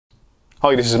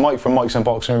Hi, this is Mike from Mike's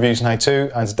Unboxing Reviews and How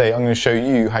To, and today I'm going to show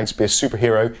you how to be a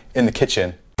superhero in the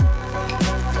kitchen.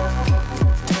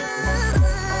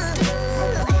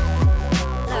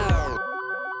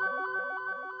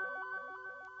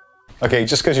 Okay,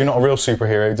 just because you're not a real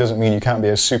superhero doesn't mean you can't be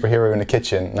a superhero in the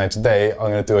kitchen. Now today I'm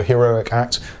going to do a heroic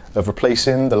act of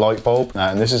replacing the light bulb,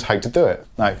 and this is how to do it.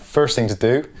 Now, first thing to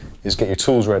do is get your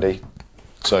tools ready.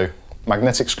 So,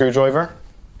 magnetic screwdriver,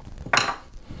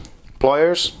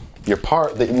 pliers, your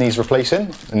part that needs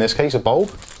replacing, in this case a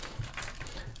bulb,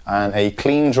 and a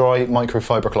clean dry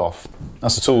microfiber cloth.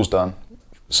 That's the tools done.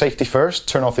 Safety first,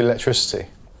 turn off the electricity.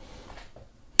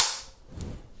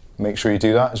 Make sure you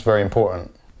do that, it's very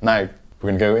important. Now we're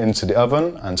going to go into the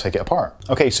oven and take it apart.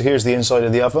 Okay, so here's the inside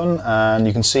of the oven, and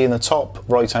you can see in the top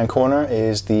right hand corner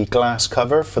is the glass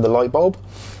cover for the light bulb.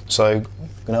 So I'm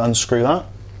going to unscrew that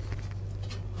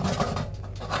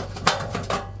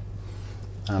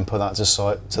and put that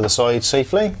to the side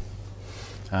safely,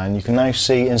 and you can now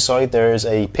see inside there is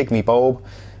a pygmy bulb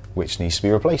which needs to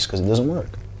be replaced because it doesn't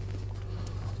work.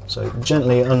 So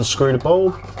gently unscrew the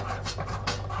bulb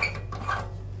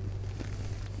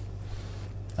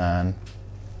and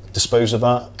dispose of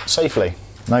that safely.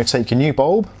 Now take your new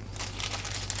bulb,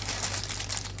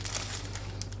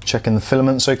 checking the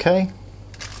filament's okay,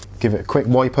 give it a quick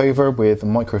wipe over with a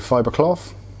microfiber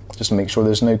cloth just to make sure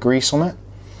there's no grease on it.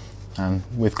 And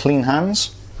with clean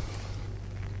hands,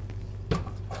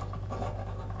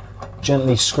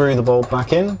 gently screw the bulb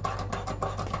back in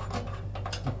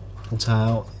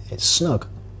until it's snug.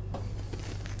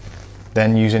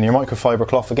 Then using your microfiber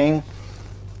cloth again,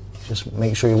 just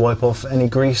make sure you wipe off any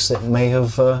grease that may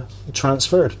have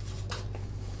transferred.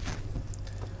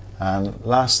 And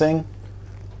last thing,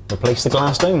 replace the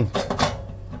glass dome.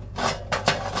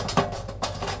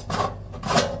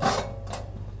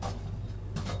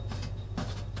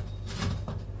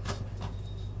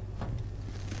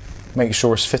 Make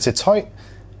sure it's fitted tight,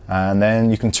 and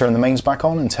then you can turn the mains back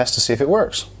on and test to see if it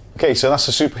works. Okay, so that's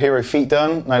the superhero feet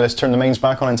done. Now let's turn the mains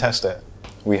back on and test it.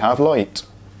 We have light.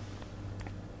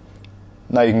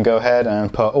 Now you can go ahead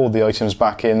and put all the items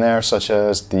back in there, such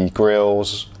as the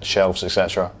grills, shelves,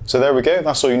 etc. So there we go,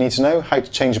 that's all you need to know how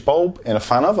to change a bulb in a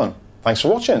fan oven. Thanks for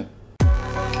watching.